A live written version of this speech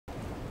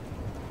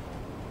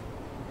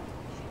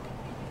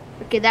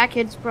Okay, that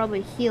kid's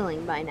probably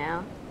healing by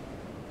now.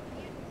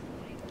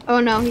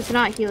 Oh no, he's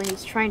not healing.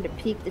 He's trying to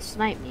peek to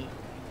snipe me.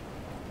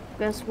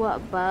 Guess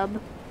what,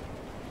 bub?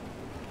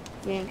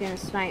 You ain't gonna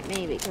snipe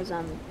me because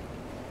I'm...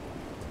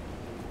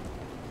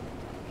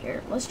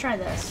 Here, let's try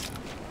this.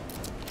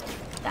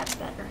 That's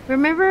better.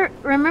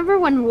 Remember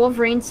when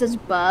Wolverine says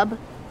bub?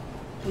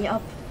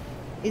 Yup.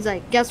 He's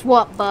like, guess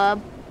what,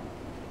 bub?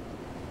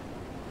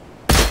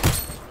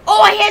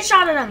 Oh, I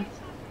headshotted him!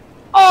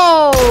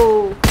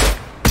 Oh!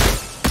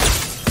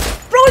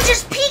 Bro, he's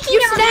just peeking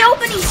in the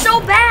open. He's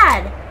so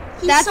bad.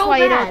 He's That's so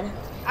why bad. you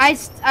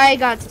don't... I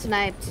got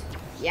sniped.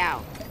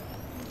 Yow.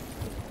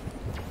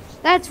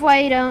 That's why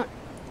you don't...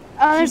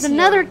 Oh, there's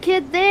another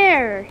kid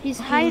there. He's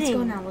hiding. Let's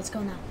go now. Let's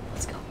go now.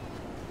 Let's go.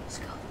 Let's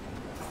go.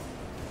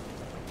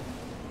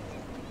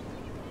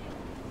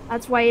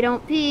 That's why you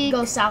don't peek.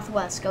 Go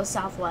southwest. Go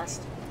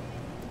southwest.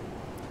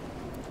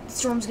 The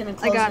storm's gonna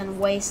close in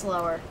way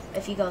slower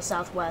if you go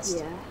southwest.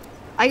 Yeah.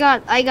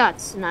 I got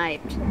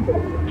sniped.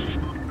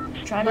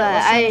 Try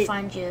to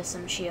find you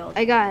some shield.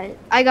 I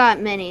got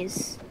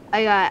minis.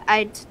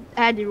 I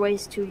had to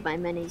waste 2 of my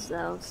minis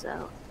though,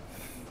 so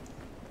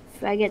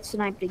if I get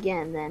sniped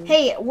again, then...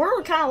 Hey,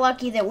 we're kind of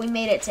lucky that we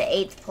made it to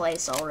 8th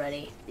place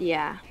already.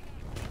 Yeah.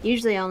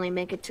 Usually I only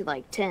make it to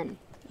like 10.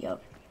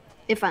 Yep.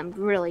 If I'm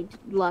really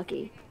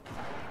lucky.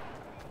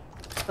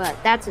 But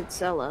that's at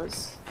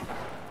solos.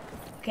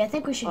 Okay, I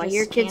think we should just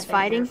hear kids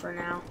fighting for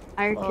now.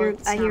 I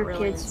hear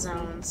really kids in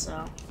zone,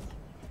 so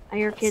I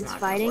hear kids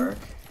fighting.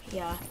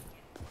 Yeah.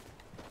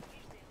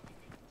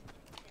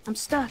 I'm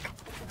stuck.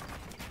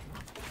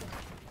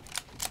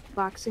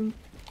 Boxing.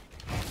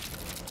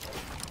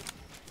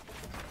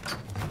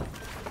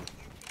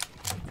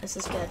 This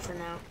is good for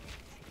now.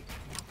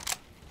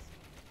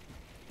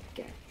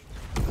 Okay.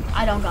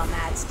 I don't got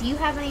mats. Do you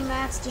have any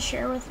mats to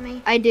share with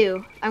me? I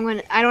do. I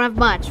don't have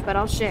much, but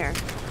I'll share.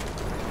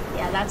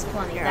 Yeah, that's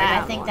plenty. Here,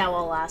 I think that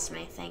will last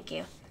me. Thank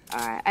you.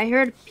 Alright, I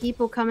heard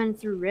people coming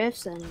through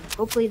rifts, and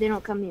hopefully they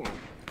don't come here.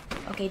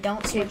 Okay,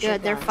 don't switch Okay, your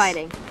good. They're guns.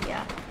 fighting.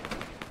 Yeah.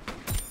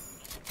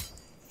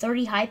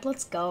 30 hype.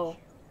 Let's go.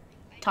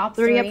 Top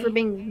 30 3. up for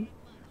being...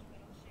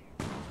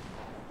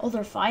 Oh,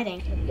 they're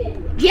fighting.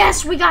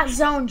 Yes, we got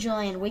zone,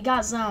 Jillian. We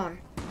got zone.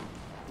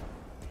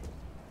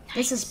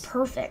 This is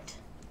perfect.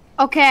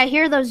 Okay, I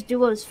hear those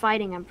duos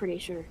fighting, I'm pretty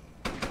sure.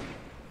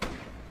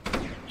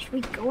 Should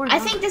we go or not? I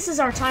think this is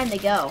our time to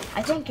go.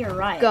 I think you're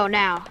right. Go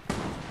now.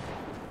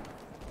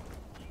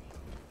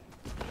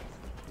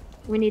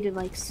 We need to,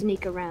 like,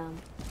 sneak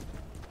around.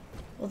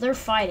 Well, they're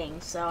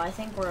fighting, so I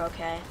think we're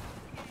okay.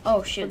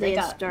 Oh, shoot. They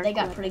got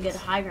pretty good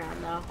high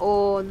ground, though.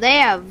 Oh, they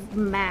have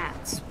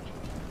mats.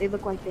 They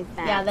look like they've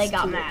mats. Yeah, they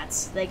got too.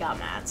 mats. They got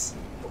mats.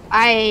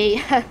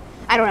 I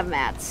don't have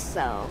mats,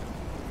 so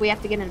we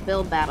have to get in a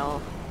build battle.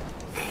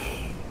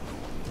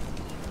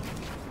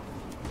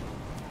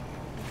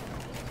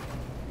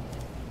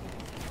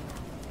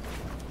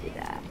 Do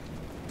that.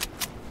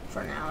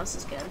 For now, this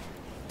is good.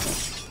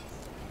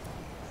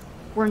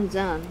 We're in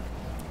zone.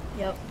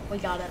 Yep, we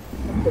got it.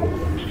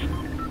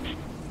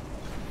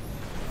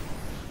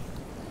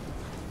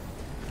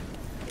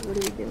 What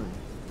are we doing?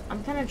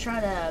 I'm gonna try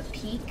to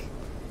peek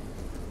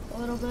a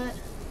little bit.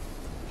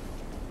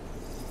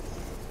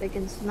 They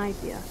can snipe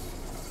you.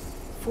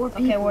 4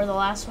 people. Okay, we're the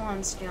last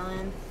ones,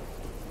 Jillian.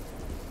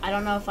 I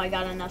don't know if I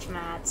got enough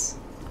mats.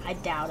 I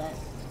doubt it.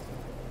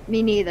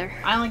 Me neither.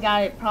 I only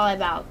got it probably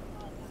about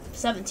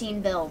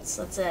 17 builds.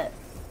 That's it.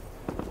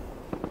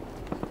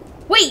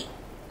 Wait!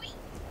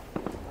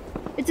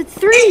 It's a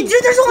 3! Hey,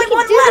 dude, there's only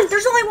one left!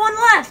 There's only one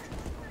left!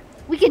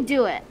 We can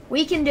do it.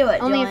 We can do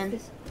it, Only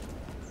Jillian.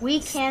 We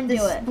can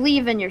do it.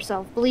 Believe in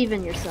yourself. Believe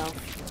in yourself.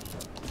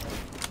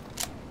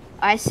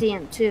 I see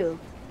him too.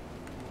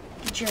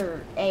 Get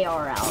your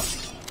AR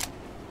out.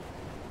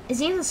 Is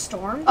he in the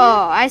storm? Dude?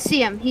 Oh, I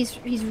see him. He's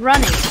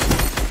running.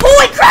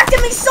 Oh, he cracked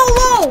him! He's so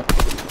low!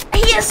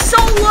 He is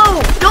so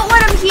low! Don't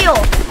let him heal!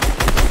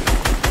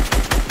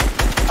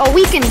 Oh,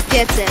 we can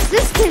get this.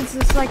 This kid's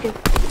just like a...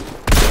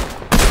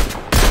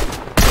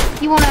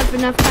 He won't have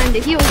enough time to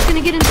heal. He's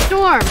gonna get in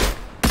storm.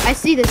 I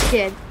see this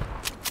kid.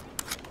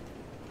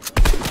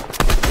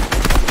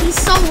 He's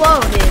so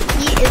low, dude.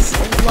 He is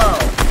low.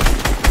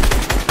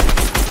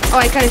 Oh,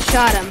 I could have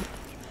shot him.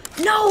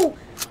 No!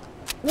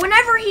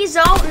 Whenever he's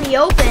out in the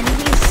open,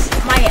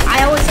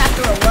 I always have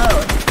to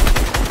reload.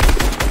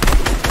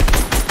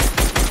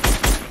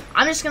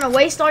 I'm just gonna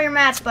waste all your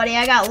mats, buddy.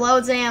 I got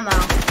loads of ammo.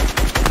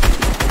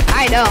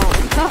 I don't.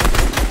 Oh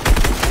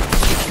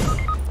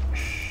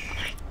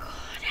my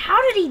god, how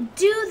did he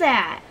do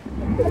that?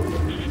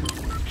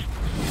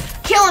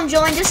 Kill him,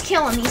 Julian, just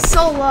kill him. He's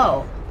so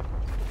low.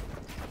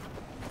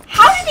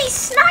 How did he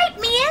snipe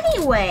me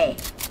anyway?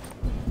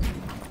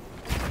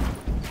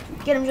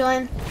 Get him,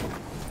 Julian.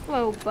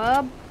 Hello,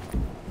 bub.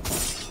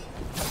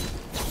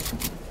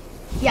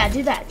 Yeah,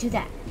 do that, do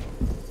that.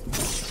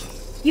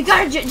 You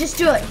gotta just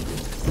do it.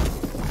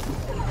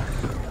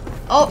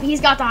 Oh,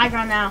 he's got the high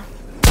ground now.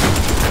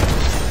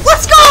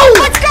 Let's go!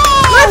 Let's go!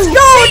 Let's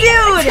go,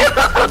 dude!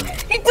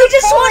 We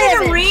just won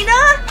an arena?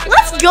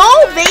 Let's go,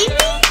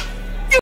 baby!